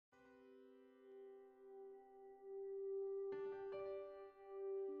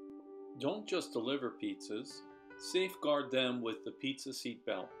Don't just deliver pizzas, safeguard them with the Pizza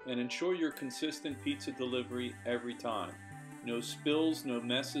Seatbelt and ensure your consistent pizza delivery every time. No spills, no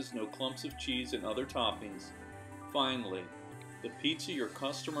messes, no clumps of cheese and other toppings. Finally, the pizza your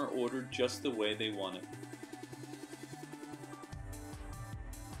customer ordered just the way they want it.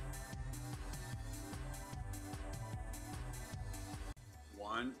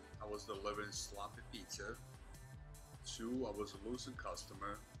 One, I was delivering sloppy pizza. Two, I was a losing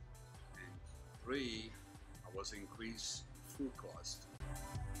customer. And three, I was increased food cost.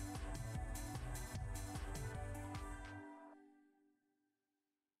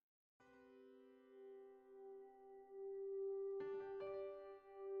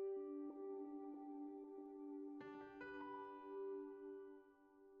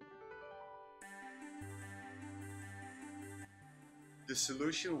 The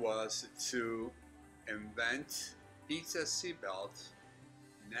solution was to invent Pizza Seatbelt.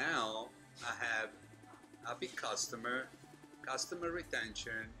 Now I have happy customer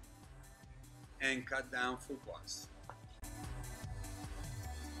retention, and cut down food costs.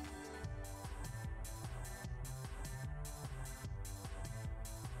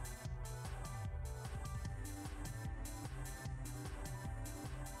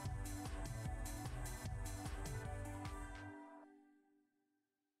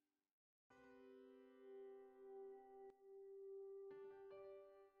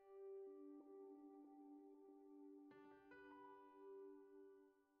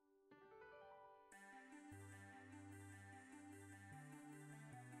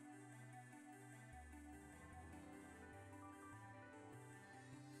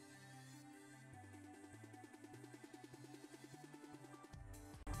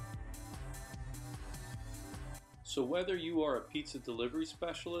 So whether you are a pizza delivery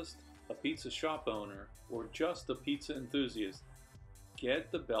specialist, a pizza shop owner, or just a pizza enthusiast,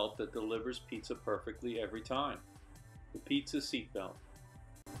 get the belt that delivers pizza perfectly every time. The Pizza Seatbelt.